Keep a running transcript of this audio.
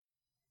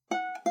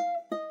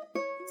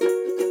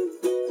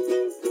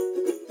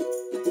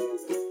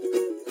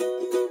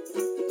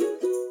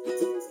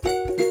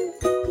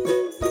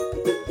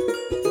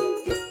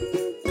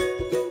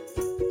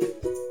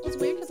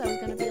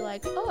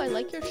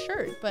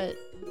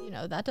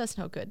but that does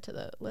no good to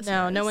the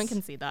listeners. No one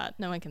can see that.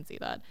 No one can see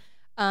that.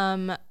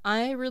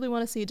 I really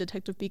want to see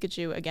Detective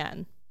Pikachu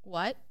again.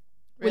 What?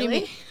 Really?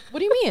 Really? What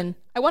do you mean?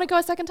 I want to go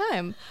a second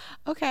time.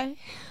 Okay.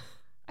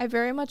 I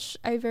very much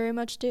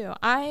do.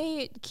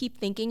 I keep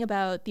thinking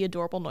about the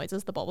adorable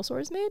noises the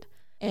Bulbasaur's made.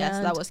 And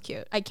Yes, that was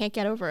cute. I can't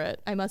get over it.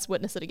 I must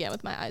witness it again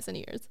with my eyes and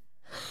ears.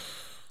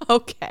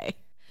 Okay.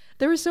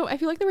 I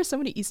feel like there were so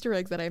many Easter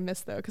eggs that I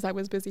missed though, because I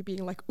was busy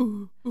being like,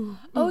 ooh.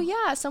 Oh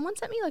yeah, someone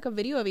sent me like a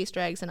video of Easter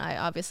eggs, and I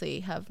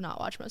obviously have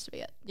not watched most of it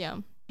yet. Yeah.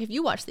 Have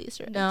you watched the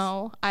Easter eggs?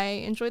 No, I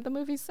enjoyed the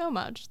movie so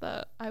much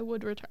that I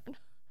would return.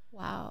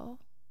 Wow.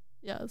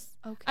 Yes.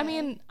 Okay. I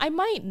mean, I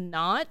might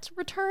not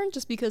return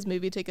just because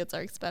movie tickets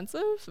are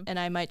expensive, and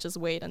I might just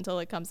wait until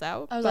it comes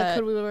out. I was like,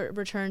 could we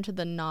return to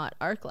the not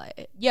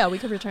ArcLight? Yeah, we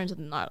could return to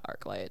the not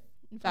ArcLight.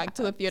 In fact,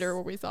 to the theater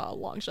where we saw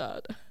Long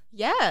Shot.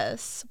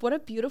 Yes. What a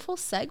beautiful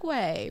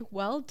segue.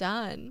 Well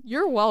done.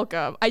 You're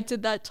welcome. I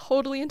did that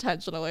totally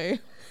intentionally.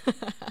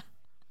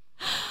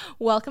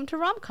 Welcome to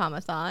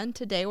Rom-Comathon.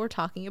 Today we're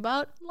talking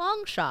about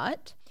Long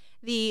Shot,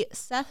 the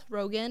Seth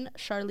Rogen,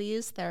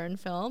 Charlize Theron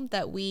film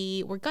that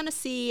we were going to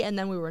see, and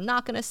then we were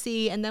not going to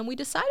see, and then we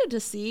decided to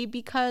see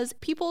because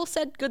people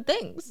said good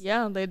things.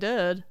 Yeah, they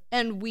did.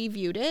 And we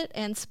viewed it,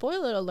 and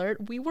spoiler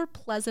alert, we were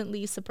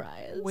pleasantly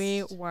surprised.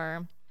 We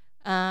were.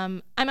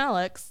 I'm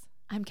Alex.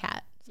 I'm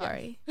Kat.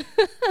 Sorry.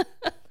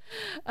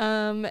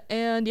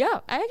 And yeah,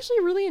 I actually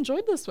really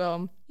enjoyed this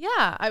film.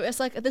 Yeah, I was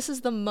like, this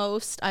is the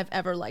most I've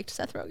ever liked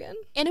Seth Rogen.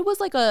 And it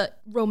was like a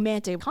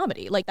romantic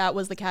comedy. Like, that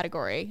was the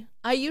category.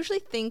 I usually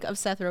think of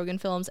Seth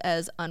Rogen films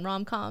as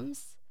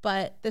unrom-coms,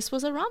 but this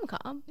was a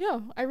rom-com.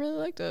 Yeah, I really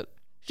liked it.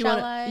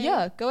 Shall I?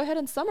 Yeah, go ahead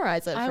and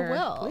summarize it. I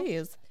will.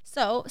 Please.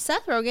 So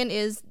Seth Rogen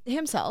is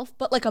himself,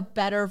 but like a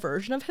better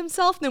version of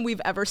himself than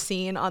we've ever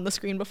seen on the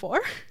screen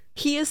before.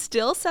 He is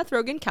still Seth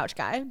Rogen couch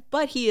guy,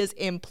 but he is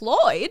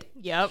employed.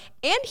 Yep.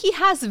 And he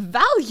has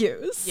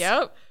values.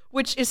 Yep.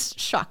 Which is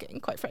shocking,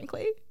 quite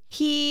frankly.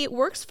 He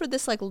works for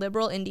this like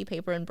liberal indie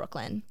paper in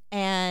Brooklyn,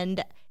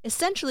 and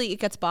essentially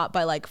it gets bought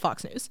by like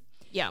Fox News.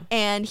 Yeah.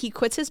 And he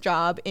quits his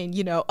job in,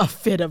 a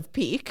fit of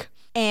pique.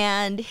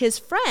 And his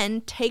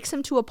friend takes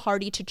him to a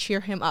party to cheer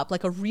him up,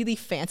 like a really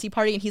fancy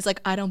party. And he's like,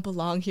 I don't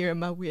belong here in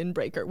my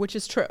windbreaker, which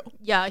is true.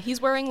 Yeah,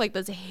 he's wearing like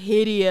this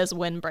hideous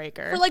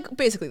windbreaker. For like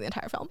basically the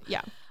entire film.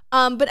 Yeah.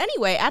 But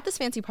anyway, at this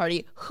fancy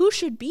party, who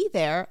should be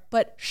there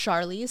but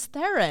Charlize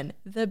Theron,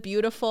 the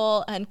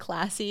beautiful and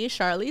classy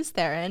Charlize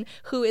Theron,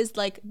 who is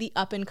like the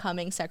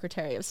up-and-coming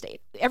Secretary of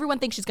State. Everyone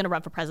thinks she's going to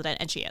run for president,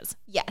 and she is.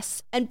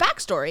 Yes. And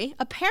backstory,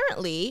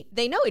 apparently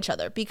they know each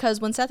other because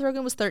when Seth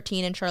Rogen was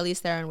 13 and Charlize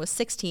Theron was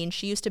 16,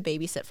 she used to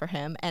babysit for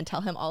him and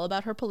tell him all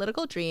about her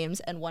political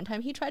dreams. And one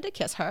time he tried to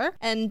kiss her,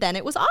 and then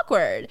it was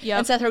awkward. Yep.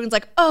 And Seth Rogen's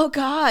like, oh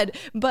God.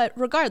 But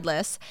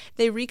regardless,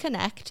 they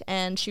reconnect,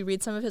 and she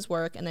reads some of his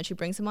work, and then she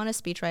brings him on as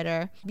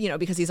speechwriter,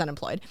 because he's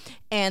unemployed.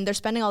 And they're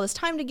spending all this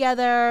time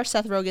together.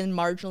 Seth Rogen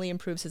marginally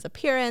improves his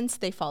appearance.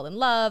 They fall in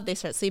love. They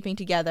start sleeping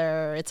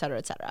together, etc.,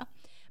 etc.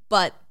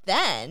 But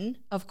then,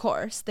 of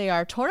course, they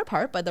are torn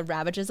apart by the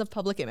ravages of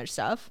public image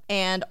stuff,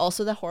 and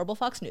also the horrible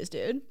Fox News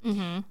dude,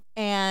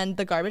 and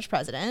the garbage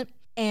president.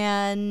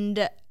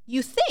 And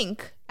you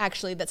think,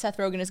 actually, that Seth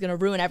Rogen is going to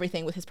ruin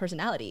everything with his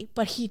personality,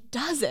 but he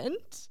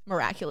doesn't,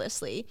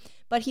 miraculously.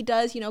 But he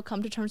does,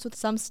 come to terms with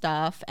some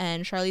stuff,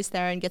 and Charlize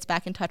Theron gets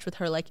back in touch with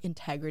her, like,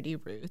 integrity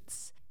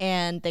roots.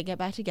 And they get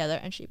back together,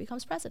 and she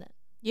becomes president.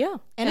 Yeah.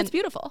 And it's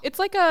beautiful. It's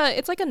like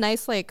a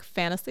nice like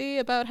fantasy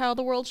about how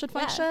the world should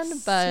function,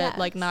 Yes, but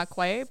like yes. not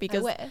quite,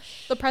 because I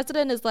wish. the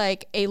president is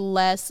like a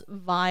less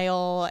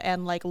vile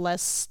and like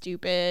less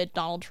stupid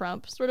Donald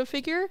Trump sort of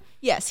figure.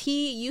 Yes,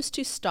 he used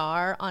to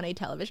star on a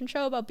television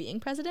show about being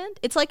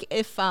president. It's like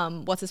if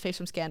what's his face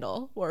from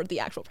Scandal were the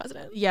actual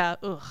president. Yeah.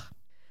 Ugh.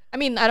 I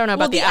mean, I don't know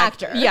Well, about the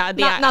actor. Yeah,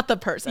 not the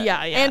person.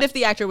 Yeah, yeah. And if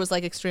the actor was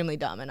like extremely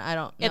dumb, and I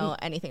don't know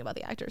anything about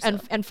the actor. So.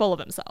 and full of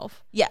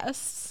himself.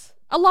 Yes.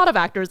 A lot of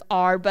actors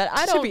are, but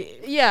I To don't. be.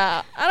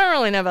 Yeah, I don't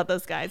really know about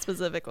this guy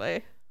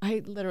specifically.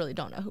 I literally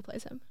don't know who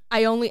plays him.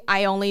 I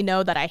only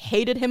know that I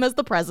hated him as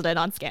the president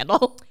on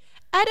Scandal.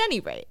 At any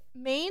rate,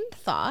 main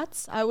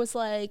thoughts. I was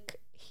like,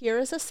 here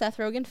is a Seth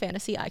Rogen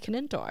fantasy I can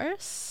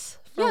endorse.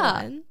 For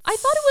once. I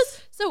thought it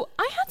was. So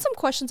I had some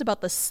questions about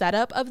the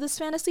setup of this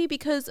fantasy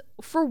because,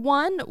 for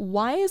one,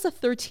 why is a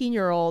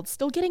 13-year-old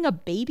still getting a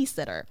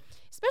babysitter,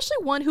 especially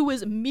one who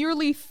is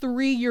merely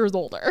 3 years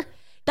older?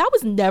 That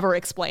was never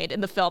explained in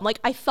the film. Like,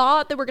 I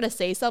thought they were going to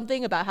say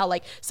something about how,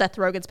 like, Seth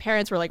Rogen's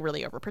parents were, like,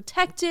 really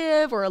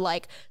overprotective, or,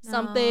 like,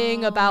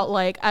 something about,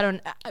 like, I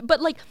don't...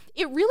 But, like,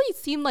 it really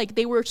seemed like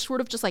they were sort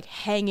of just, like,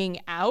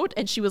 hanging out,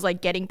 and she was,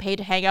 like, getting paid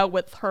to hang out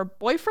with her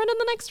boyfriend in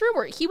the next room,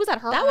 or he was at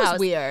her house. That was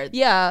weird.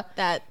 Yeah.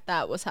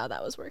 That was how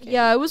that was working.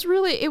 Yeah,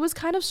 it was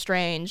kind of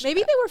strange. Maybe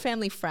they were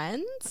family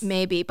friends.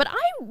 Maybe. But I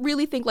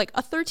really think, like,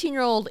 a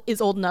 13-year-old is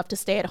old enough to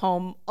stay at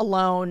home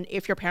alone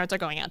if your parents are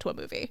going out to a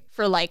movie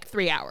for, like,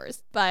 3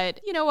 hours. But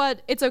you know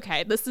what? It's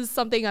okay. This is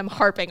something I'm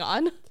harping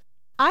on.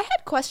 I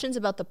had questions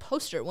about the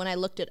poster when I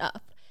looked it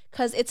up,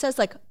 because it says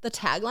like the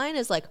tagline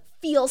is like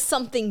feel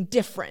something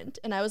different,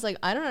 and I was like,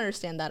 I don't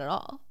understand that at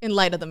all in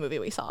light of the movie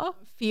we saw.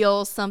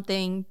 Feel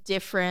something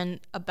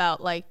different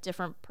about like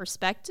different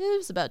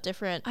perspectives, about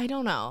different. I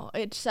don't know.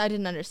 I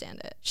didn't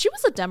understand it. She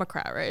was a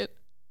Democrat, right?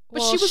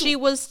 But she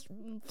was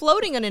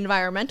floating an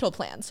environmental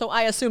plan, so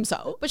I assume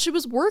so. But she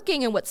was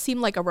working in what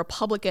seemed like a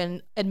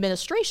Republican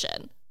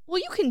administration. Well,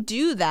 you can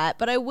do that,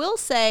 but I will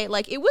say,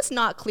 like, it was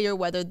not clear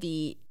whether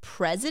the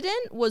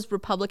president was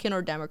Republican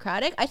or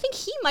Democratic. I think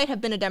he might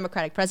have been a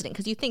Democratic president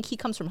because you think he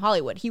comes from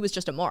Hollywood. He was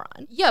just a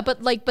moron. Yeah,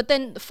 but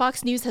then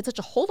Fox News had such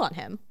a hold on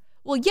him.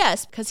 Well,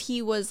 yes, because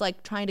he was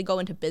like trying to go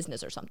into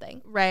business or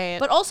something. Right.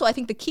 But also, I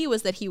think the key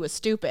was that he was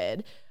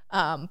stupid.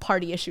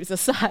 Party issues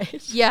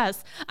aside.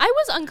 Yes. I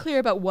was unclear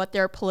about what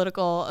their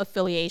political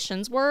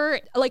affiliations were.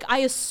 Like, I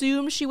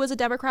assumed she was a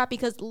Democrat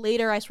because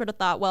later I sort of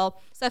thought,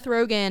 well, Seth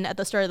Rogen at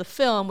the start of the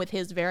film with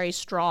his very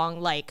strong,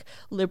 like,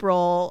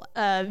 liberal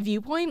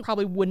viewpoint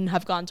probably wouldn't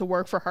have gone to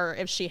work for her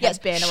if she had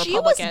been a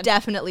Republican. She was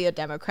definitely a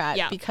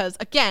Democrat because,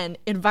 again,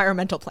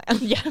 environmental plan.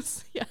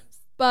 Yes.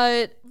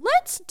 But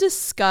let's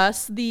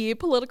discuss the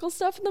political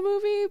stuff in the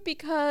movie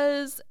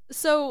because,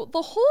 so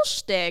the whole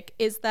shtick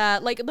is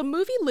that, like, the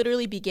movie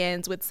literally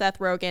begins with Seth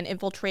Rogen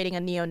infiltrating a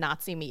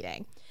neo-Nazi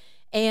meeting.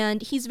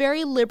 And he's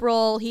very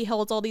liberal. He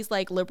holds all these,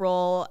 like,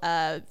 liberal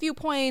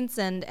viewpoints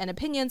and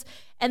opinions.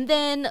 And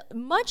then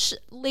much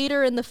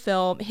later in the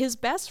film, his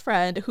best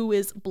friend, who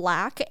is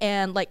black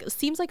and, like,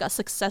 seems like a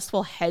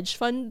successful hedge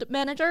fund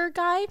manager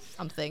guy.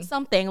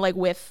 Something, like,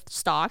 with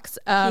stocks.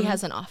 He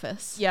has an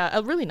office. Yeah,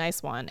 a really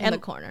nice one. In the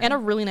corner. And a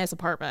really nice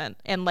apartment.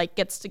 And, like,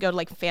 gets to go to,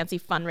 like, fancy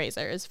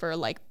fundraisers for,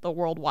 like, the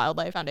World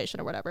Wildlife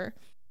Foundation or whatever.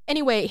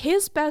 Anyway,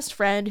 his best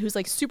friend, who's,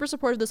 like, super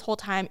supportive this whole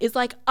time, is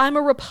like, I'm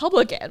a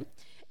Republican.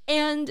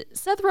 And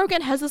Seth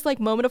Rogen has this, like,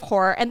 moment of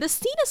horror, and this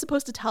scene is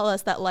supposed to tell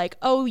us that, like,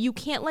 oh, you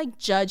can't, like,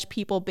 judge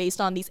people based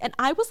on these. And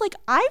I was like,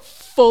 I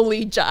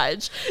fully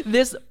judge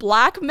this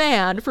black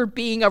man for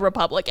being a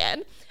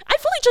Republican. I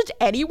fully judge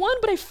anyone,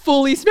 but I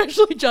fully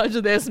especially judge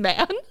this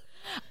man.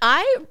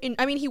 I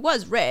mean, he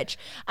was rich.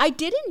 I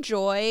did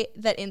enjoy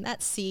that in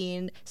that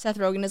scene, Seth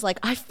Rogen is like,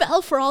 I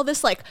fell for all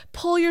this, like,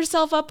 pull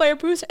yourself up by your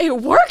bootstraps.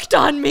 It worked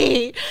on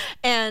me.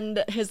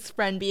 And his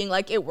friend being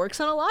like, it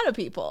works on a lot of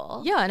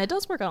people. Yeah, and it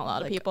does work on a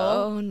lot of people.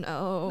 Oh,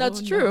 no. That's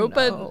true,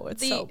 but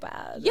it's so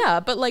bad. Yeah,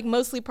 but, like,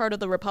 mostly part of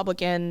the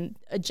Republican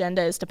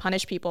agenda is to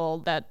punish people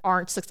that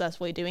aren't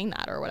successfully doing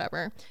that or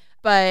whatever.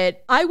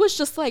 But I was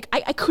just like,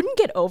 I couldn't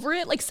get over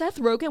it. Like, Seth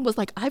Rogen was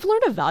like, I've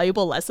learned a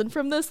valuable lesson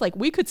from this. Like,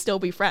 we could still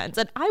be friends.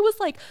 And I was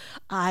like,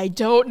 I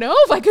don't know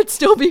if I could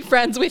still be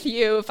friends with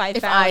you if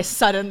I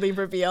suddenly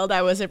revealed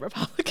I was a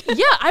Republican.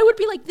 Yeah, I would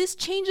be like, this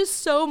changes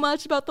so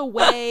much about the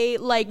way,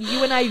 like,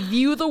 you and I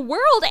view the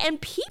world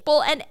and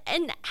people and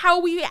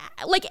how we,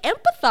 like,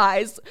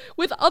 empathize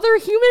with other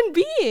human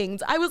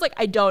beings. I was like,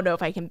 I don't know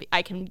if I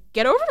can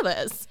get over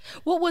this.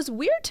 What was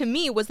weird to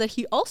me was that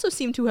he also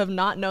seemed to have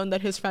not known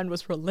that his friend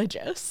was religious.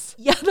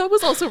 Yeah, that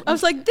was also... I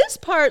was like, this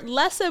part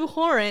less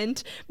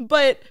abhorrent,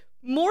 but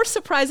more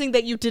surprising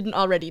that you didn't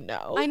already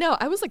know. I know.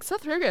 I was like,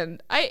 Seth Rogen,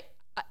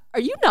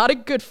 are you not a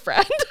good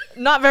friend?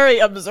 Not very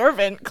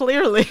observant,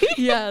 clearly.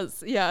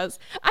 Yes. And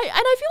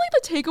I feel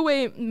like the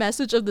takeaway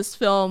message of this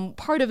film,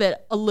 part of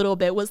it a little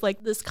bit, was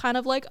like this kind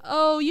of like,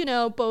 oh, you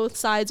know, both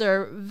sides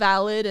are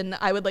valid, and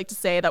I would like to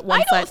say that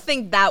one side... I don't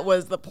think that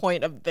was the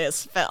point of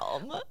this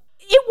film.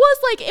 It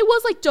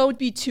was like, don't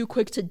be too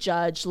quick to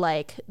judge,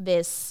 like,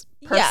 this...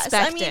 perspective. Yes,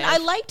 I mean, I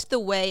liked the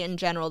way in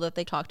general that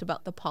they talked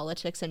about the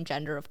politics and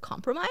gender of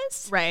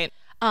compromise. Right.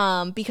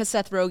 Because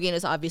Seth Rogen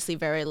is obviously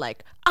very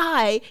like,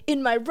 I,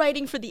 in my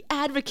writing for The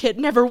Advocate,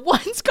 never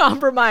once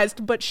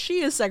compromised, but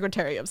she is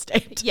Secretary of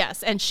State.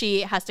 Yes, and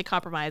she has to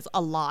compromise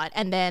a lot.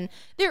 And then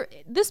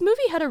this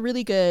movie had a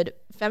really good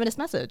feminist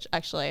message,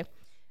 actually,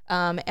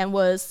 and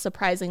was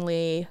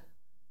surprisingly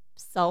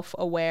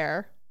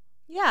self-aware.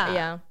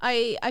 Yeah.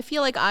 I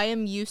feel like I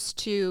am used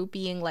to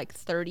being like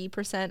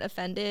 30%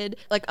 offended,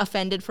 like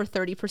offended for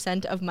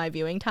 30% of my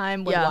viewing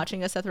time when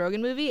watching a Seth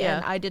Rogen movie,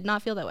 and I did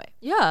not feel that way.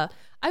 Yeah.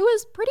 I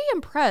was pretty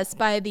impressed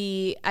by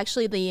the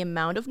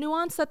amount of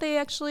nuance that they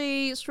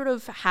actually sort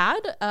of had,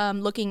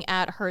 looking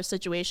at her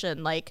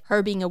situation, like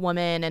her being a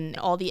woman and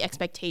all the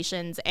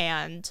expectations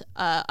and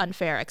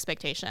unfair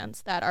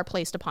expectations that are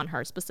placed upon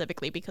her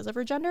specifically because of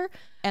her gender.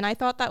 And I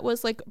thought that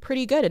was like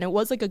pretty good. And it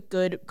was like a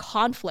good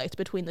conflict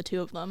between the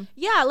two of them.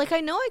 Yeah, like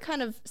I know I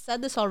kind of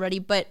said this already,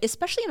 but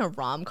especially in a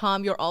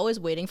rom-com, you're always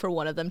waiting for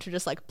one of them to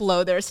just like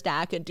blow their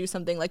stack and do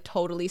something like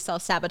totally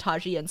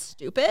self-sabotagey and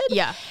stupid.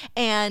 Yeah.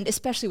 And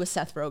especially with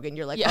Seth Rogen,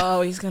 you're like,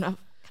 oh, he's gonna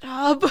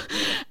up.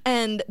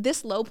 And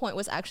this low point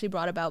was actually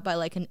brought about by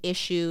like an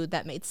issue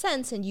that made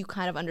sense, and you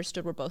kind of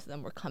understood where both of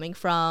them were coming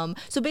from.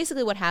 So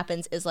basically what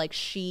happens is like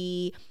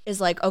she is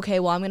like, okay,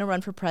 well, I'm gonna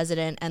run for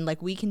president and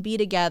like we can be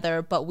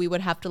together, but we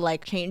would have to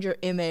like change your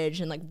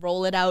image and like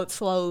roll it out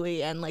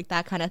slowly and like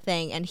that kind of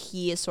thing. And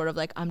he is sort of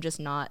like, I'm just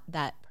not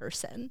that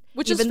person,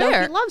 Which even is though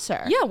fair. he loves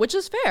her. Yeah, which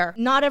is fair.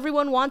 Not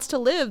everyone wants to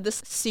live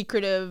this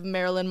secretive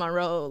Marilyn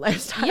Monroe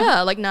lifestyle.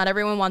 Yeah, like not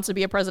everyone wants to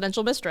be a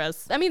presidential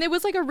mistress. I mean, it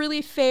was like a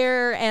really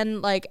fair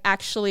and like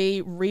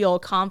actually real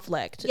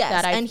conflict.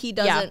 Yes, and he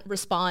doesn't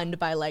respond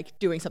by like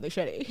doing something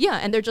shitty. Yeah,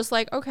 and they're just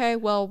like, okay,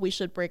 well, we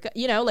should break up.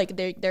 You know, like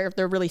they're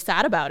really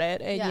sad about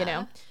it. And, you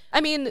know, I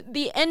mean,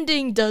 the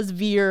ending does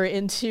veer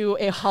into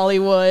a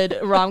Hollywood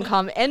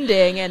rom-com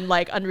ending and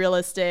like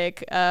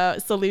unrealistic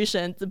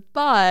solutions,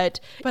 but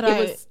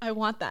I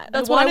want that.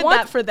 That's I what I wanted want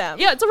that for them.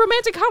 Yeah, it's a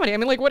romantic comedy. I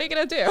mean, like, what are you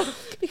gonna do?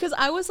 Because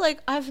I was like,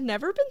 I've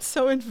never been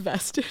so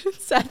invested in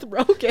Seth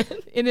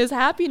Rogen. In his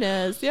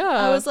happiness, yeah.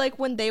 I was like,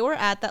 when they were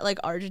at that like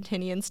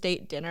Argentinian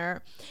state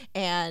dinner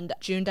and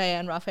June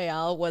Diane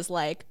Raphael was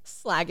like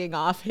slagging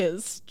off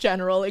his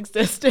general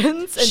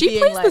existence. And she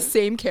being plays like, the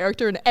same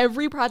character in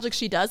every project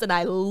she does, and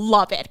I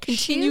love it.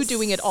 Continue she's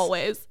doing it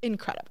always.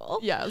 Incredible.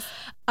 Yes.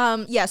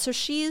 Yeah, so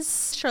she's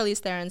Charlize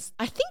Theron's,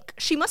 I think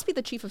she must be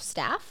the chief of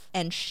staff,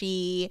 and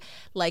she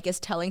like is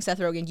telling Seth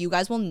Rogen, you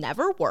guys will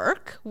never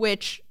work,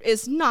 which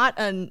is not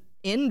an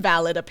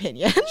invalid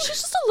opinion. She's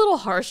just a little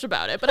harsh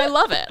about it, but I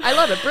love it. I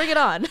love it. Bring it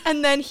on.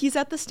 And then he's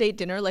at the state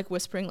dinner like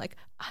whispering like,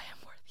 I am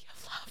worthy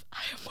of love.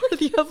 I am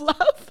worthy of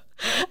love.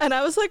 And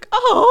I was like,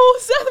 oh,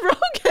 Seth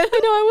Rogen. I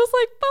know, I was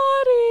like,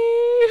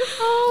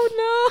 buddy.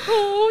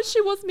 Oh no.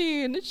 She was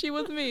mean. She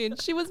was mean.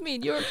 She was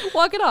mean. You're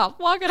walk it off.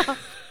 Walk it off.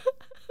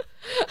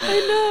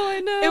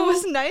 I know. It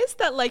was nice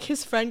that like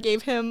his friend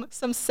gave him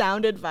some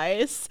sound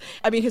advice.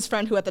 I mean, his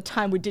friend who at the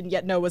time we didn't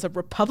yet know was a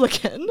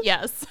Republican.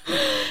 Yes.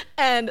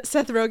 And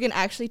Seth Rogen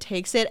actually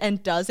takes it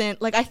and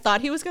doesn't, like I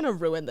thought he was going to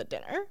ruin the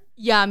dinner.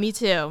 Yeah, me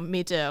too.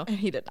 Me too. And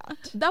he did not.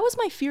 That was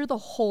my fear the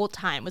whole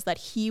time, was that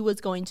he was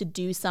going to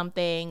do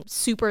something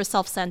super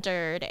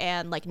self-centered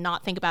and like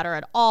not think about her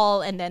at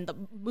all. And then the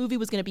movie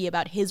was going to be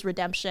about his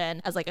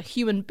redemption as like a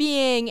human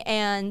being.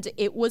 And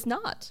it was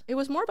not. It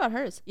was more about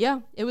hers.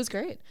 Yeah, it was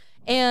great.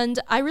 And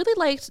I really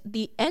liked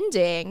the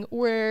ending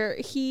where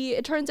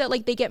it turns out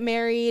like they get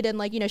married and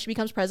like, you know, she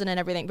becomes president and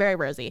everything, very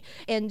rosy.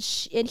 And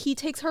he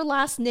takes her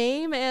last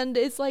name and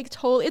it's like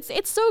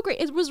it's so great.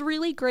 It was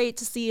really great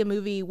to see a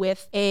movie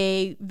with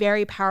a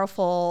very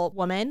powerful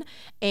woman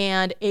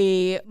and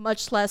a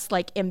much less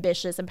like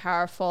ambitious and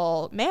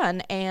powerful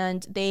man.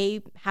 And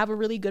they have a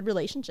really good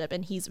relationship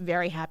and he's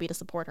very happy to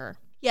support her.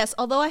 Yes,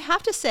 although I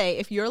have to say,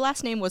 if your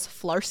last name was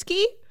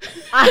Flarsky,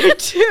 I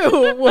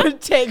too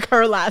would take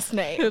her last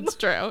name. It's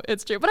true.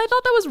 It's true. But I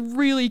thought that was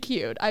really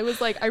cute. I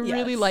was like, I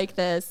really Yes. like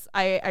this.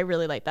 I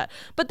really like that.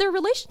 But their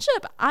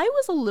relationship, I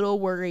was a little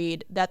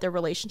worried that their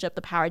relationship,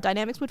 the power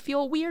dynamics would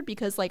feel weird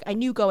because like I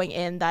knew going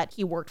in that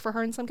he worked for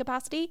her in some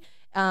capacity.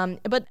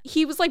 But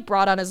he was like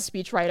brought on as a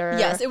speechwriter.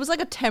 Yes, it was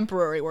like a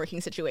temporary working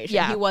situation.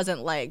 Yeah. He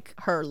wasn't like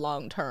her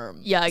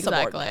long-term Yeah,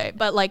 exactly. subordinate.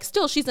 But like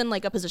still she's in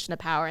like a position of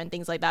power and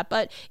things like that.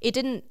 But it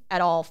didn't at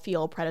all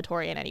feel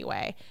predatory in any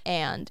way.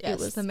 And Yes,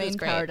 it was the it main was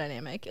great. power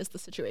dynamic is the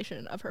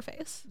situation of her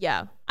face.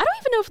 Yeah. I don't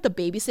even know if the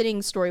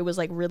babysitting story was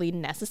like really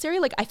necessary.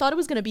 Like I thought it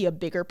was going to be a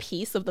bigger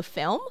piece of the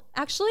film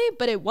actually,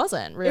 but it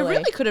wasn't really. It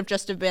really could have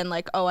just have been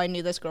like, oh, I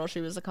knew this girl.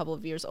 She was a couple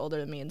of years older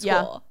than me in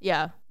school.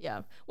 Yeah.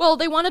 Well,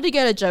 they wanted to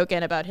get a joke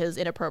in about his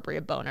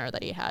inappropriate boner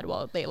that he had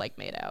while they like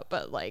made out,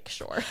 but like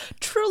sure.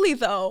 Truly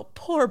though,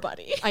 poor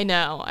buddy. I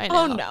know.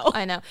 Oh, no.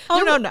 I know.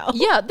 Oh, There- no.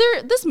 Yeah,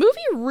 this movie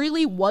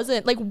really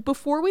wasn't like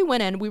before we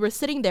went in, we were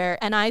sitting there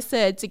and I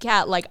said to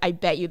Kat, like, I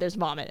bet you there's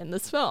vomit in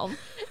this film.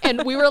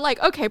 And we were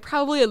like, okay,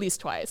 probably at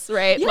least twice,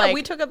 right? Yeah, like,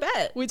 we took a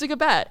bet. we took a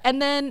bet.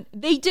 And then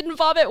they didn't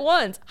vomit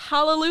once.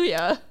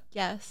 Hallelujah.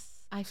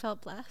 Yes, I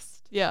felt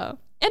blessed. Yeah.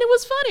 And it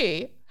was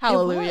funny.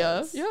 Hallelujah.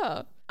 was.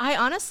 Yeah. I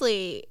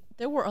honestly,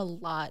 there were a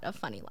lot of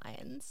funny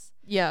lines.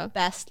 Yeah.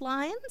 Best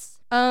lines?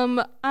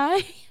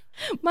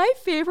 My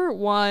favorite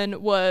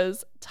one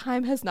was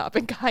time has not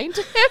been kind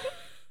to him.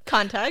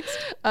 Context?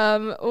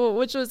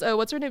 Which was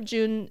what's her name?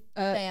 June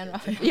Diane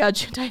Raphael. Yeah,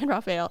 June Diane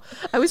Raphael.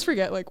 I always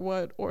forget like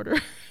what order.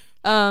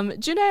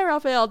 June Diane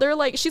Raphael, they're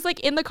like, she's like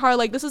in the car,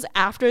 like this is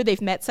after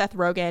they've met Seth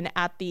Rogen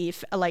at the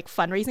like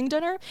fundraising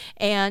dinner,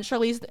 and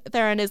Charlize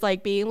Theron is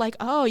like being like,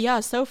 oh yeah,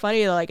 so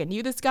funny, like I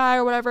knew this guy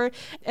or whatever,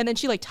 and then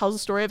she like tells a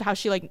story of how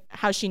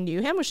she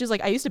knew him, which she's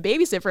like, I used to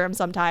babysit for him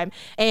sometime,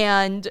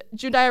 and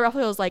June Diane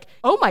Raphael is like,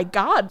 oh my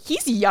god,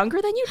 he's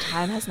younger than you,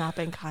 time has not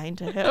been kind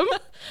to him.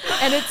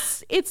 And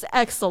it's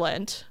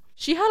excellent.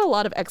 She had a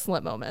lot of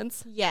excellent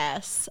moments.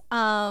 Yes.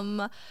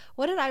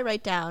 What did I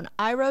write down?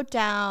 I wrote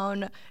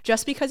down,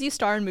 just because you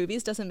star in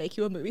movies doesn't make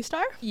you a movie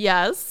star.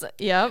 Yes.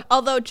 Yep.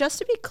 Although, just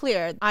to be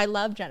clear, I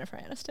love Jennifer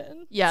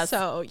Aniston. Yes.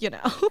 So, you know.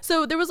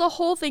 So there was a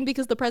whole thing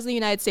because the president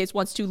of the United States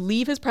wants to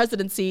leave his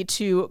presidency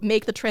to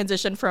make the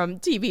transition from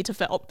TV to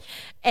film.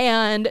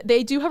 And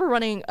they do have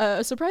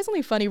a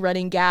surprisingly funny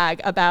running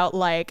gag about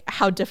like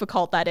how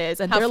difficult that is.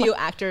 And How they're few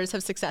like, actors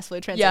have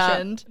successfully yeah,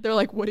 transitioned. they're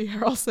like Woody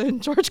Harrelson,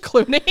 George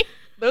Clooney.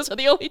 Those are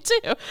the only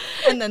two.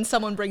 And then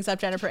someone brings up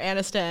Jennifer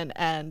Aniston,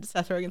 and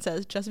Seth Rogen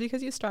says, just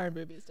because you star in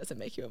movies doesn't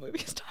make you a movie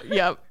star.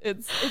 Yep.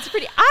 It's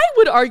pretty. I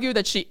would argue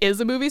that she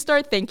is a movie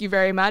star. Thank you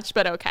very much.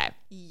 But okay.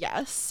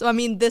 Yes. So, I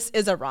mean, this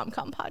is a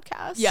rom-com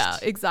podcast. Yeah,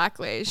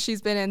 exactly.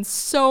 She's been in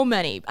so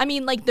many. I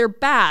mean, like, they're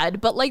bad,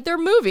 but like they're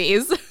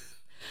movies.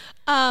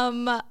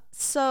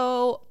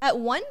 So at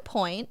one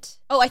point,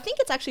 I think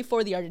it's actually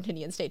for the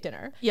Argentinian state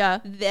dinner. Yeah.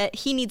 That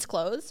he needs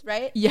clothes,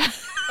 right? Yeah.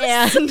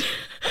 And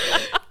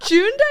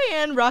June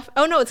Diane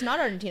oh no, it's not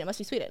Argentina, it must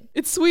be Sweden.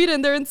 It's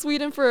Sweden. They're in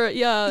Sweden for,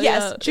 Yes.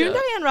 Yeah, June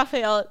Diane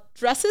Raphael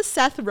dresses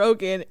Seth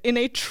Rogen in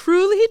a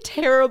truly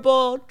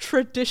terrible,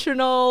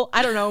 traditional,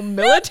 I don't know,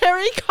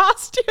 military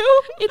costume.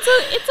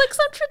 It's like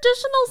some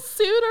traditional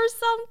suit or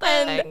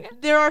something.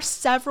 And there are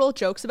several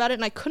jokes about it,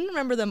 and I couldn't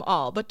remember them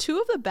all, but two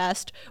of the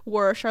best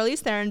were Charlize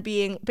Theron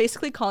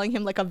basically calling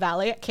him like a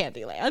valet at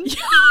Candyland.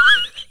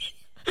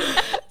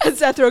 And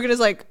Seth Rogen is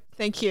like,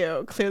 thank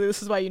you. Clearly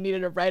this is why you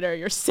needed a writer.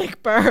 You're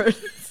sick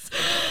birds.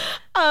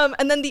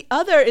 And then the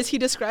other is he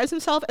describes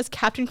himself as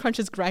Captain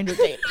Crunch's grinder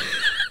date.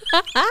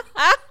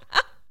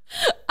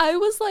 I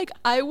was like,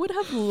 I would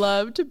have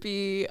loved to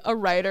be a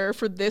writer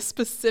for this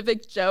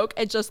specific joke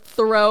and just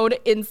thrown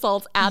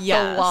insults at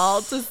the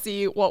wall to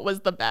see what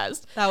was the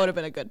best. That would have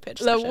been a good pitch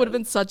That session. would have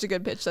been such a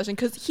good pitch session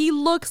because he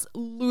looks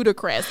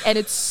ludicrous and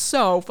it's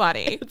so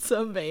funny. It's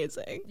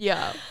amazing.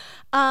 Yeah.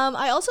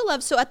 I also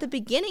love, so at the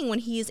beginning when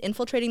he's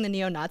infiltrating the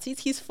neo-Nazis,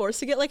 he's forced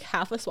to get like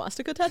half a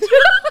swastika tattoo.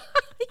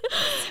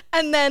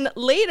 And then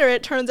later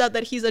it turns out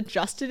that he's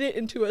adjusted it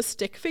into a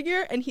stick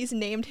figure and he's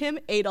named him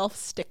Adolf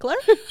Stickler.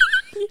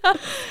 Yeah.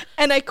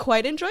 And I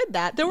quite enjoyed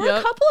that. There were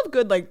a couple of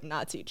good like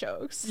Nazi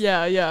jokes.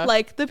 Yeah, yeah.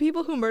 Like the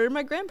people who murdered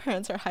my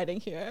grandparents are hiding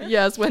here.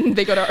 Yes, when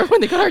they go to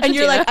Argentina. And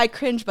you're like, I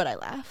cringe, but I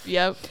laugh.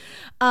 Yep.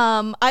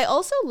 I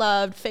also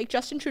loved fake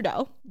Justin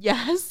Trudeau.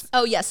 Yes.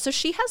 Oh, yes. So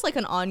she has like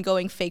an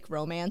ongoing fake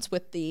romance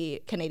with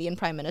the Canadian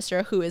Prime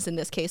Minister, who is in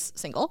this case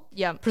single.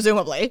 Yeah.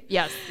 Presumably.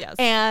 Yes, yes.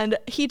 And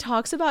he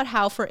talks about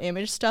how for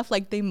image stuff,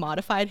 like they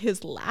modified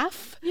his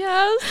laugh.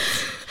 Yes.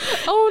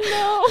 Oh,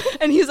 no.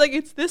 And he's like,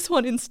 it's this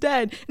one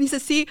instead. And he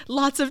says, see,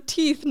 lots of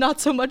teeth, not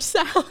so much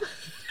sound. And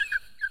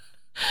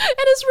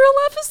his real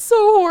laugh is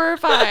so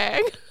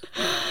horrifying.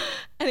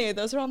 Anyway,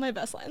 those are all my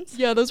best lines.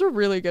 Yeah, those were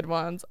really good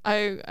ones.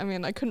 I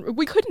mean,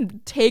 we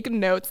couldn't take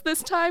notes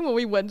this time when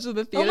we went to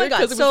the theater. Oh my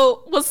God, because it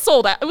was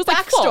sold out. It was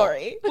like full.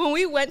 Backstory. When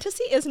we went to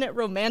see Isn't It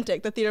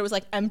Romantic, the theater was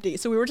like empty.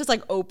 So we were just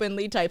like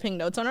openly typing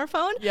notes on our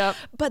phone. Yep.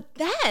 But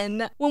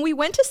then when we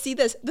went to see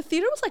this, the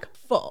theater was like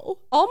full.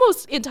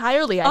 Almost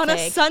entirely, I On think.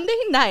 a Sunday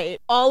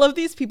night, all of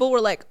these people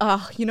were like,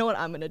 oh, you know what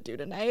I'm going to do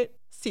tonight?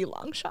 See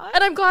Longshot.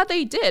 And I'm glad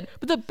they did.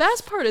 But the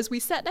best part is we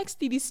sat next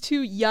to these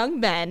two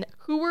young men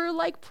who were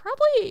like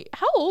probably,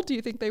 how old do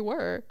you think they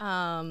were?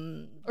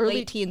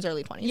 Late teens,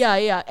 early 20s. Yeah,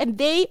 yeah. And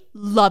they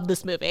loved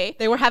this movie.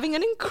 They were having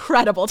an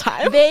incredible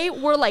time. They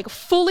were like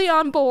fully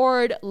on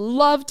board,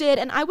 loved it.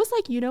 And I was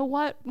like, you know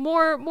what?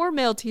 More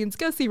male teens,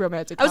 go see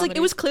romantic I was like, comedy.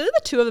 it was clearly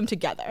the two of them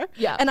together.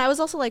 Yeah. And I was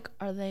also like,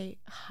 are they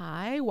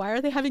high? Why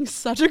are they having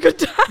such a good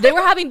time? They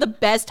were having the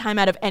best time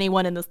out of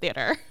anyone in this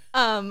theater.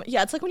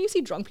 Yeah, it's like when you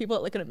see drunk people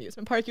at like an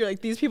amusement park, you're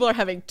like, these people are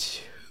having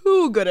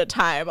too good a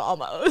time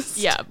almost.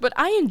 Yeah, but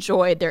I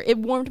enjoyed it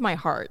warmed my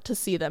heart to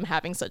see them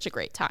having such a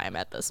great time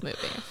at this movie.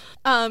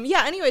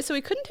 Yeah, anyway, so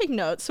we couldn't take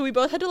notes, so we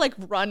both had to like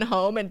run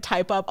home and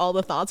type up all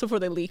the thoughts before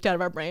they leaked out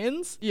of our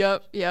brains.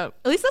 Yep, yep.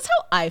 At least that's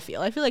how I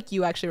feel. I feel like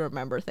you actually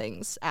remember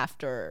things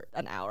after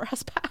an hour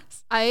has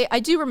passed. I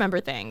do remember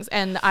things,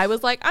 and I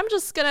was like, I'm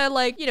just gonna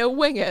like,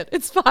 wing it.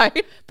 It's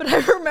fine. But I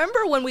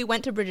remember when we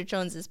went to Bridget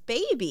Jones's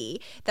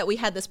Baby that we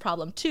had this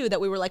problem too,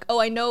 that we were like, oh,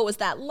 I know it was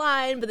that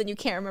line, but then you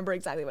can't remember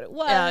exactly what it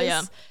was.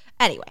 Yeah.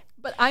 Anyway.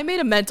 But I made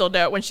a mental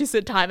note when she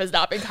said time has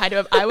not been kind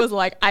of, I was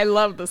like, I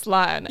love this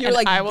line. You're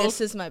like, this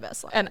is my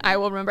best line. And I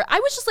will remember. I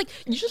was just like,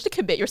 you just have to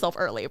commit yourself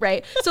early,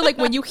 right? So like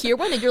when you hear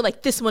one and you're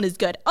like, this one is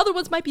good. Other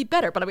ones might be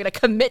better, but I'm going to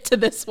commit to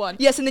this one.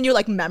 Yes, and then you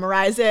like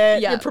memorize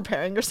it. Yeah. You're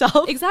preparing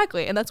yourself.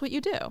 Exactly. And that's what you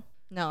do.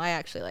 No, I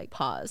actually like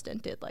paused and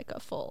did like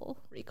a full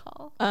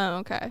recall. Oh,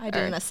 okay. I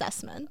did an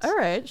assessment. All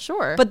right,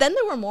 sure. But then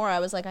there were more. I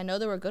was like, I know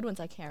there were good ones.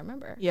 I can't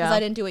remember. Yeah. Because I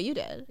didn't do what you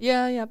did.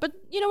 Yeah. But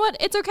you know what?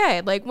 It's okay.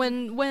 Like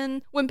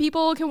when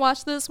people can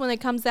watch this when it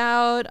comes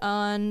out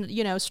on,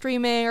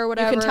 streaming or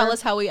whatever. You can tell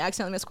us how we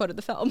accidentally misquoted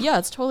the film. Yeah,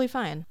 it's totally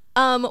fine.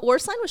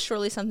 Worst line was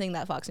surely something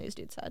that Fox News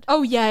dude said.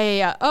 Oh,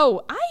 yeah.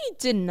 Oh, I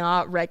did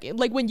not reckon.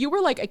 Like, when you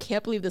were like, I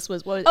can't believe this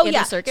was Andy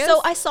Serkis.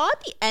 So I saw at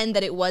the end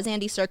that it was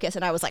Andy Serkis,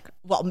 and I was like,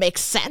 well,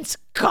 makes sense,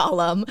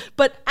 Gollum.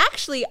 But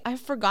actually,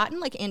 I've forgotten,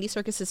 like, Andy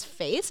Serkis's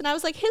face, and I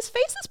was like, his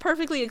face is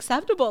perfectly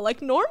acceptable,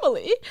 like,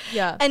 normally.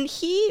 Yeah. And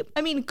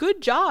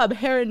good job,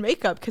 hair and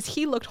makeup, because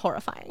he looked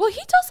horrifying. Well, he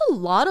does a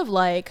lot of,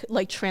 like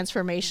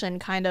transformation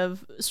kind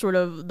of, sort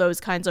of those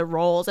kinds of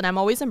roles, and I'm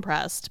always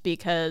impressed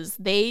because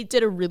they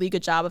did a really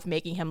good job of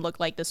making him look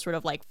like this sort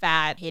of, like,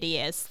 fat,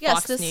 hideous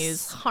Fox this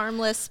News.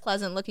 harmless,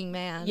 pleasant-looking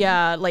man.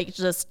 Yeah, like,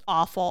 just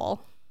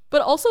awful.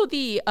 But also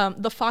the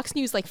Fox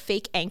News, like,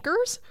 fake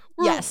anchors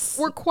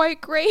were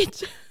quite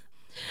great.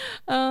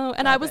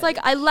 And I was like,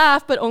 I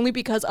laugh, but only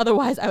because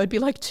otherwise I would be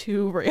like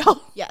too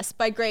real. Yes,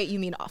 by great you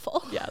mean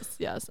awful.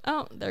 Yes.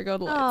 Oh, there go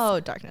the lights. Oh,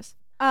 darkness.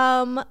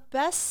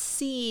 Best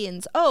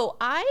scenes. Oh,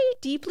 I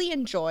deeply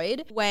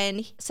enjoyed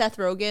when Seth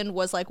Rogen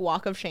was like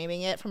walk of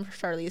shaming it from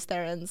Charlize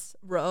Theron's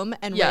room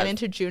and ran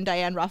into June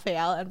Diane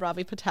Raphael and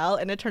Ravi Patel,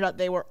 and it turned out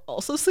they were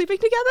also sleeping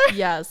together.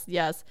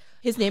 Yes.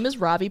 His name is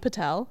Ravi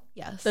Patel.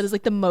 Yes. That is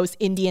like the most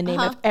Indian name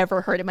I've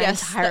ever heard in my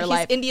entire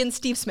life. He's Indian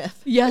Steve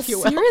Smith. Yes, if you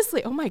will.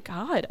 seriously. Oh my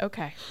God.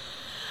 Okay.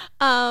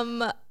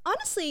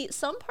 Honestly,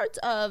 some parts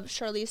of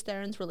Charlize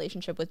Theron's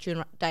relationship with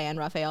June Diane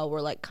Raphael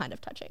were like kind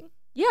of touching.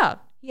 Yeah.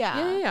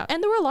 Yeah.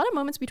 And there were a lot of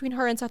moments between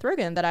her and Seth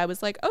Rogen that I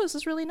was like, oh, this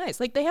is really nice.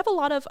 Like they have a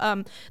lot of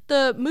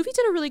the movie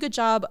did a really good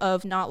job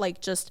of not like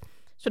just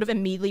sort of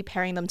immediately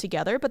pairing them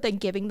together, but then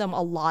giving them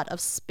a lot of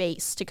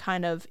space to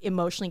kind of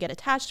emotionally get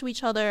attached to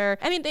each other.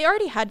 I mean, they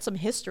already had some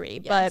history,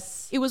 but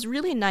it was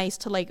really nice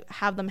to like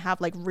have them have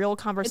like real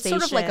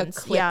conversations. It's sort of like a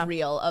clip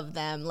reel of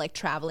them like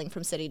traveling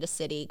from city to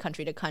city,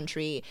 country to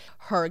country,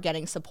 her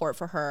getting support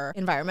for her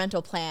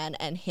environmental plan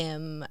and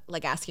him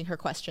like asking her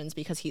questions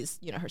because he's,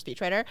 you know, her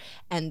speechwriter,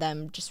 and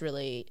them just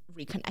really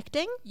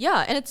reconnecting.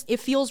 Yeah, and it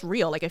feels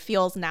real. Like it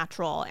feels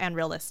natural and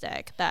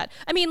realistic. That,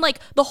 I mean, like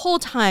the whole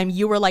time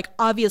you were like,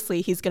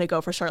 obviously he's gonna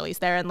go for Charlize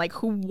Theron. Like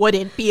who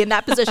wouldn't be in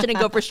that position and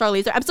go for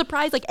Charlize Theron? I'm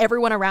surprised like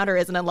everyone around her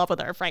isn't in love with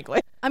her,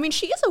 frankly. I mean,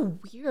 she is a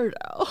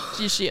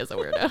weirdo. She is a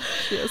weirdo.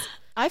 She is.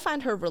 I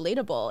find her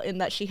relatable in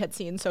that she had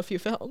seen so few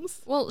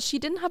films. Well, she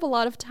didn't have a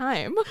lot of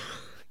time.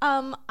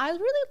 I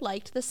really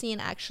liked the scene,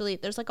 actually.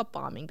 There's like a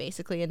bombing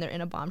basically, and they're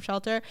in a bomb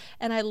shelter,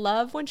 and I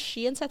love when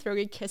she and Seth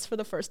Rogen kiss for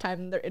the first time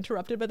and they're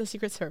interrupted by the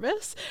Secret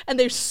Service and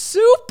they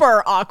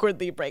super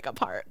awkwardly break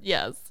apart.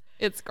 Yes,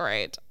 it's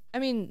great. I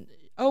mean,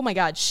 oh my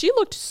God, she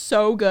looked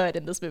so good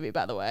in this movie,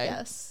 by the way.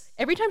 Yes.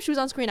 Every time she was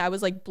on screen, I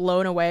was like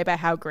blown away by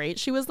how great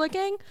she was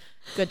looking.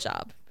 Good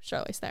job,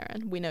 Charlize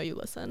Theron. We know you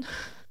listen.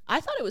 I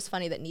thought it was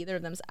funny that neither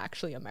of them's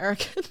actually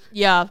American.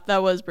 Yeah,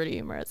 that was pretty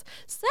humorous.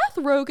 Seth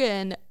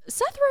Rogen's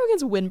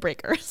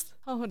windbreakers.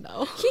 Oh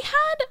no.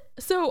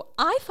 So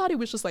I thought it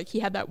was just like he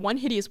had that one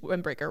hideous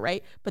windbreaker,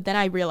 right? But then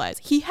I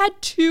realized he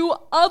had two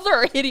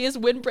other hideous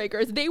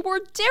windbreakers. They were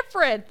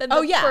different than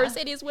the first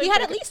hideous windbreaker. He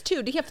had at least two.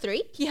 Did he have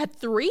three? He had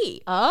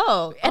three.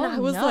 Oh. And I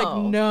was like,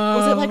 no.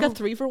 Was it like a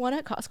 3-for-1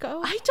 at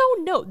Costco? I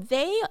don't know.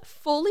 They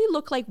fully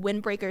look like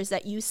windbreakers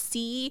that you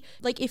see.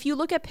 Like if you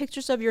look at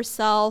pictures of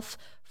yourself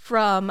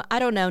from, I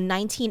don't know,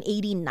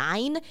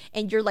 1989,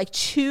 and you're like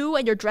 2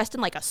 and you're dressed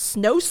in like a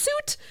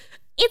snowsuit,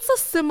 it's a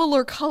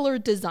similar color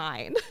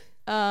design.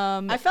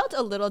 I felt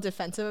a little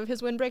defensive of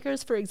his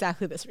windbreakers for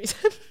exactly this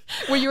reason.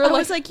 Where you were I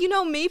was like, you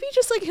know, maybe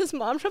just like his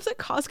mom shops at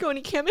Costco and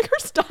he can't make her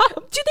stop.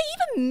 Do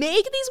they even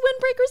make these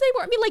windbreakers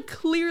anymore? I mean, like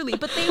clearly,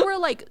 but they were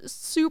like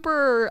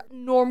super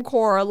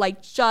normcore,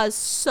 like just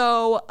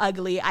so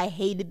ugly. I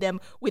hated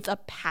them with a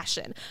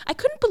passion. I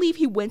couldn't believe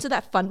he went to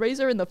that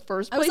fundraiser in the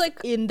first place. I was like,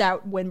 in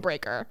that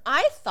windbreaker.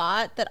 I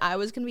thought that I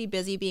was going to be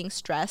busy being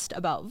stressed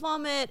about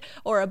vomit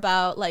or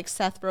about like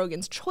Seth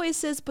Rogen's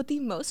choices, but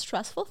the most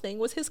stressful thing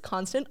was his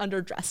constant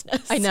underdressedness.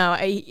 I know.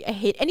 I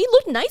hate, and he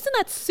looked nice in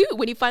that suit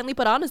when he finally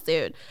put on a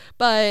suit.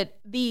 But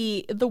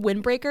the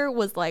windbreaker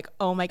was like,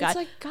 oh my God. It's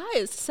like,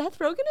 guys, Seth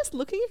Rogen is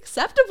looking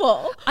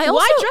acceptable.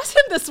 Why dress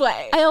him this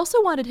way? I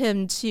also wanted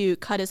him to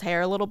cut his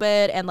hair a little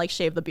bit and like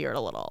shave the beard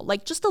a little,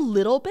 like just a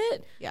little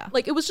bit. Yeah.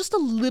 Like it was just a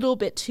little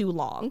bit too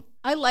long.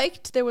 I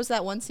liked, there was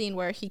that one scene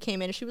where he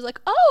came in and she was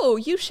like, oh,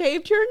 you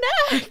shaved your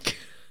neck.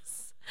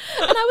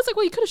 And I was like,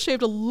 well, you could have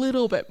shaved a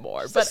little bit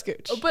more,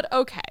 but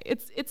okay,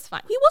 it's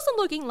fine. He wasn't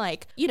looking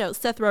like, you know,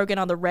 Seth Rogen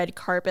on the red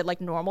carpet,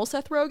 like normal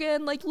Seth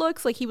Rogen like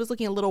looks. Like he was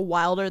looking a little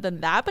wilder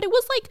than that, but it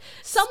was like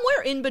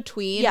somewhere in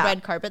between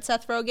red carpet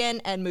Seth Rogen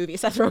and movie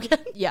Seth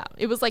Rogen. Yeah,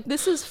 it was like,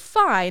 this is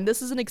fine,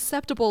 this is an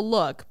acceptable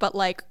look, but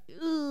like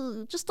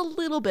just a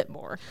little bit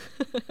more.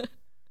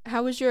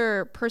 How was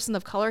your person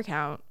of color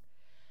count?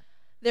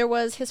 There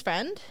was his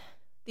friend,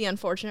 the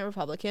unfortunate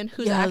Republican,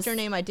 whose actor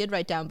name I did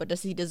write down, but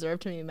does he deserve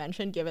to be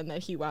mentioned given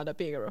that he wound up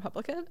being a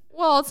Republican?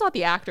 Well, it's not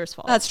the actor's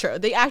fault. That's true.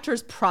 The actor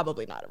is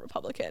probably not a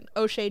Republican.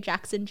 O'Shea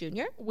Jackson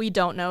Jr.? We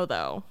don't know,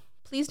 though.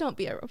 Please don't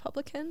be a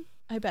Republican.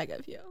 I beg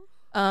of you.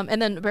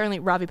 And then apparently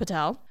Ravi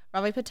Patel.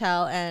 Ravi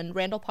Patel and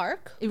Randall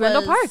Park.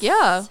 Randall Park,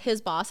 yeah.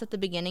 His boss at the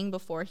beginning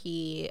before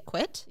he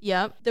quit.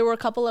 Yeah. There were a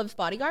couple of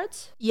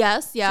bodyguards.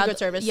 Yes, yeah. Secret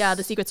Service. Yeah,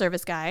 the Secret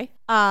Service guy.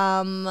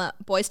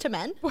 Boys to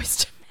Men.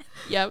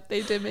 Yep,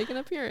 they did make an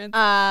appearance.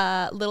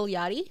 Little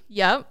Yachty.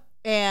 Yep.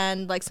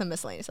 And like some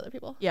miscellaneous other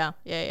people. Yeah.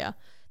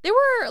 They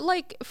were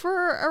like,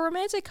 for a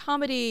romantic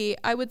comedy,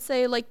 I would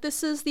say like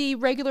this is the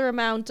regular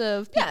amount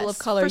of people of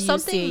color for you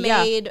something see.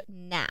 made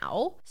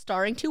now,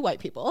 starring 2 white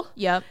people.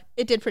 Yep.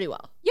 It did pretty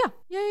well.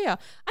 Yeah.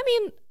 I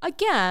mean,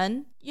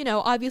 again, you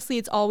know, obviously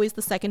it's always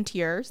the second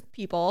tier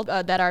people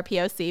that are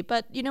POC,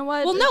 but you know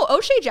what? Well, no,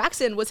 O'Shea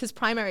Jackson was his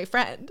primary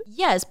friend.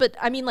 Yes, but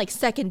I mean like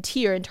second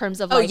tier in terms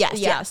of like... Oh,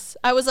 yes.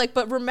 I was like,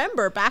 but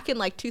remember, back in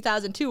like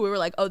 2002, we were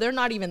like, oh, they're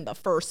not even the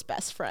first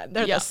best friend.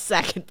 They're the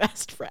second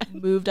best friend.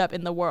 Moved up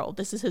in the world.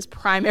 This is his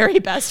primary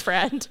best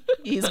friend.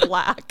 He's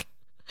black.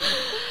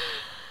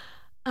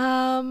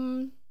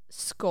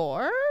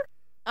 Score?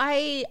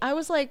 I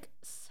was like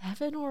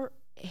 7 or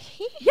 8.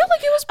 Yeah,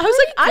 like it was I was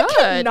like, good. I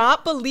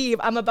cannot believe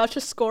I'm about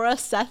to score a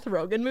Seth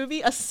Rogen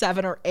movie a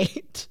 7 or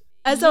 8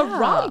 as a Yeah.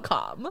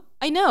 rom-com.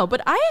 I know,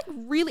 but I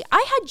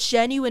had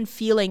genuine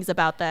feelings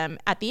about them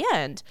at the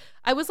end.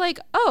 I was like,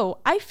 oh,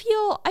 I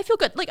feel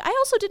good. Like, I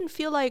also didn't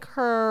feel like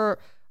her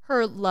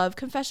love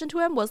confession to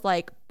him was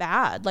like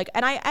bad. Like,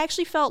 and I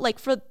actually felt like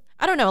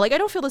I don't know, like I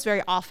don't feel this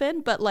very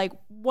often, but like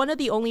one of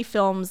the only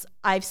films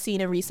I've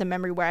seen in recent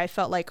memory where I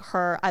felt like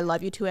her I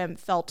love you to him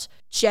felt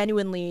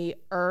genuinely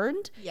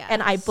earned. Yes.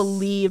 And I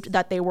believed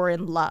that they were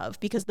in love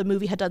because the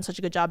movie had done such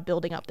a good job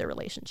building up their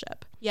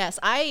relationship. Yes,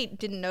 I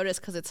didn't notice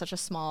because it's such a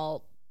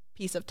small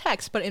piece of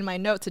text, but in my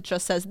notes it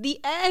just says the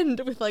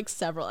end with like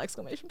several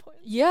exclamation points.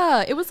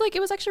 Yeah, it was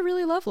actually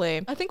really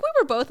lovely. I think we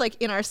were both like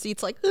in our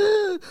seats like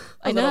I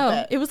I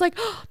know. It was like,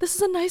 oh, this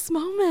is a nice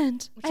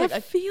moment. I like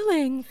have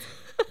feelings.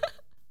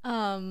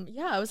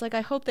 Yeah, I was like,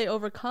 I hope they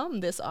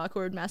overcome this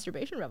awkward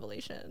masturbation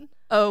revelation.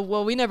 Oh,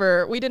 well, we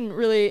didn't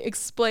really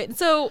explain.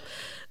 So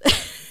I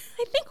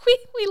think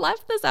we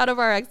left this out of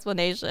our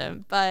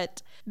explanation,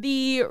 but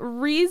the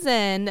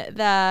reason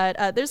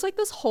that there's like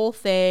this whole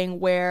thing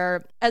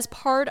where as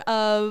part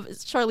of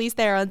Charlize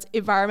Theron's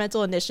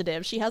environmental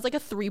initiative, she has like a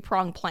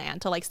 3-pronged plan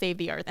to like save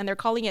the earth. And they're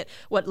calling it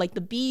like the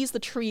bees, the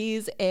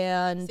trees,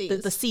 and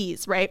the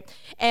seas, right?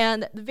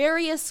 And the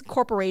various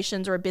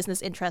corporations or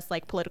business interests,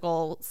 like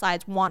political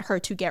sides, want her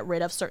to get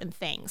rid of certain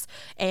things.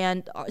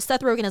 And Seth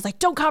Rogen is like,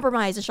 don't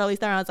compromise. And Charlize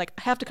Theron is like,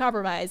 I have to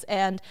compromise.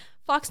 And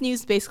Fox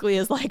News basically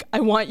is like,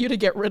 I want you to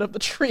get rid of the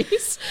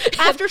trees.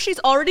 After she's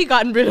already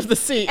gotten rid of the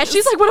seas. And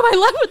she's like, what am I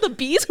left with, the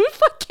bees? Who the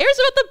fuck cares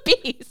about the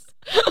bees?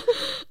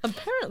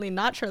 Apparently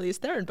not Charlize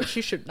Theron, but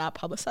she should not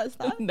publicize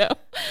that. No.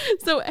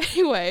 So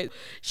anyway,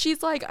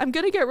 she's like, I'm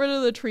gonna get rid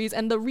of the trees,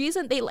 and the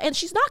reason and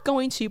she's not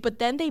going to, but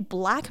then they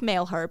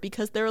blackmail her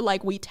because they're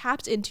like, we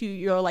tapped into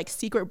your like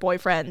secret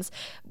boyfriend's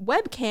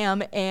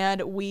webcam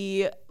and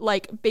we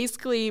like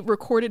basically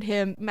recorded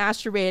him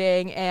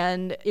masturbating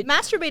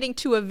masturbating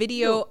to a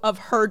video of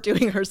her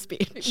doing her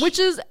speech, which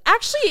is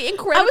actually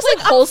incredibly I was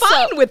like, wholesome.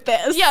 I'm fine with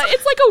this. Yeah,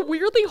 it's like a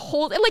weirdly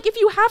wholesome. Like if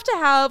you have to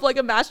have like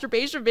a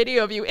masturbation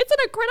video of you, it's an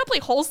incredibly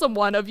wholesome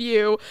one of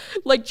you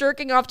like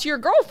jerking off to your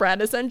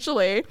girlfriend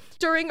essentially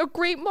during a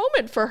great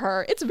moment for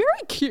her. It's very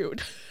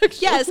cute.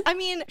 Yes, I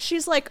mean,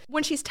 she's like,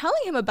 when she's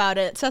telling him about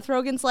it, Seth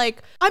Rogen's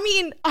like, I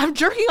mean, I'm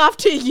jerking off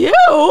to you.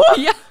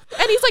 Yeah.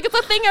 And he's like, it's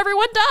a thing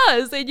everyone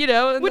does. And, you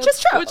know, which is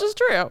true. Which is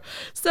true.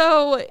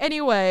 So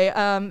anyway,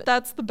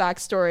 that's the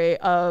backstory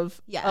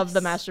of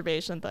the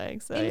masturbation thing.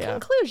 So in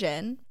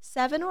conclusion,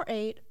 7 or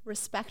 8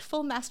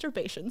 respectful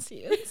masturbation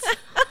scenes.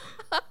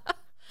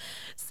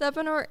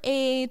 7 or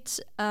 8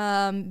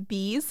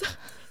 bees.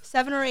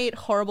 7 or 8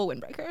 horrible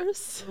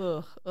windbreakers.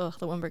 Ugh,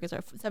 the windbreakers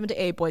are 7 to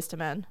 8 Boys to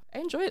Men.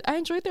 I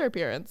enjoyed their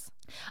appearance.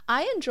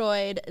 I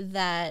enjoyed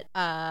that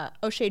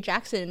O'Shea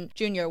Jackson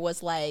Jr.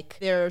 was like,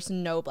 there's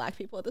no black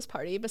people at this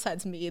party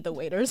besides me, the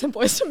waiters, and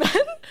Boys to Men.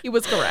 He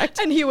was correct.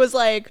 And he was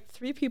like,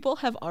 3 people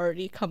have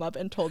already come up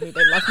and told me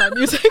they love my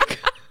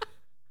music.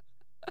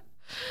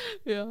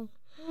 Yeah,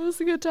 it was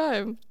a good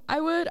time.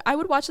 I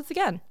would watch this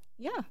again.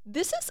 Yeah,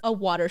 this is a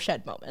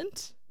watershed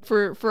moment.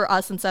 For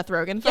us and Seth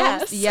Rogen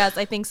films? Yes,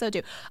 I think so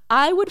too.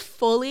 I would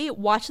fully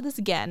watch this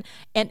again,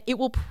 and it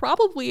will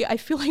probably, I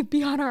feel like,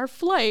 be on our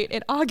flight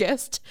in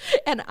August,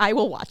 and I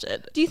will watch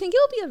it. Do you think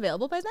it'll be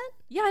available by then?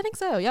 Yeah, I think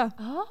so, yeah.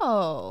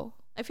 Oh.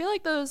 I feel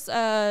like those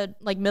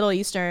like Middle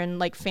Eastern,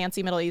 like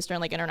fancy Middle Eastern,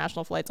 like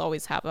international flights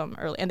always have them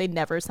early, and they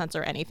never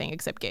censor anything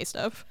except gay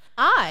stuff.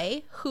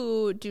 I,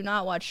 who do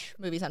not watch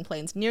movies on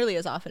planes nearly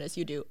as often as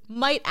you do,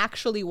 might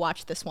actually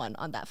watch this one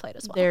on that flight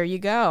as well. There you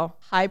go.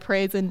 High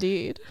praise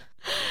indeed.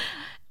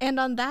 And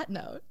on that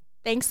note,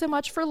 thanks so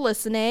much for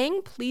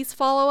listening. Please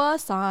follow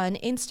us on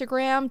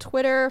Instagram,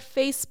 Twitter,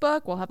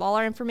 Facebook. We'll have all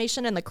our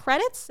information in the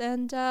credits,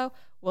 and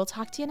we'll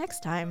talk to you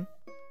next time.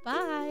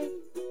 Bye.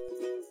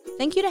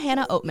 Thank you to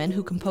Hannah Oatman,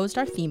 who composed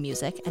our theme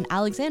music, and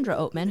Alexandra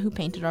Oatman, who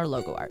painted our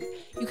logo art.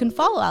 You can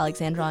follow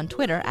Alexandra on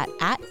Twitter at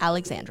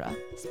 @Alexandra.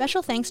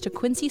 Special thanks to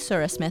Quincy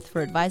Surasmith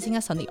for advising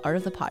us on the art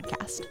of the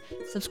podcast.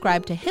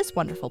 Subscribe to his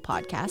wonderful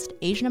podcast,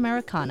 Asian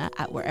Americana,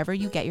 at wherever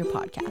you get your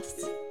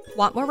podcasts.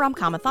 Want more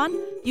Romcomathon?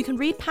 You can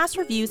read past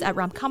reviews at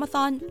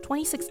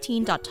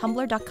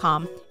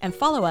romcomathon2016.tumblr.com and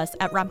follow us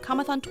at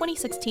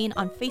romcomathon2016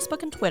 on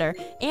Facebook and Twitter,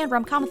 and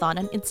Romcomathon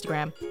on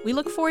Instagram. We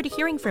look forward to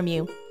hearing from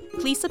you.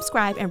 Please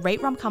subscribe and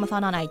rate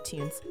Romcomathon on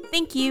iTunes.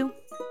 Thank you!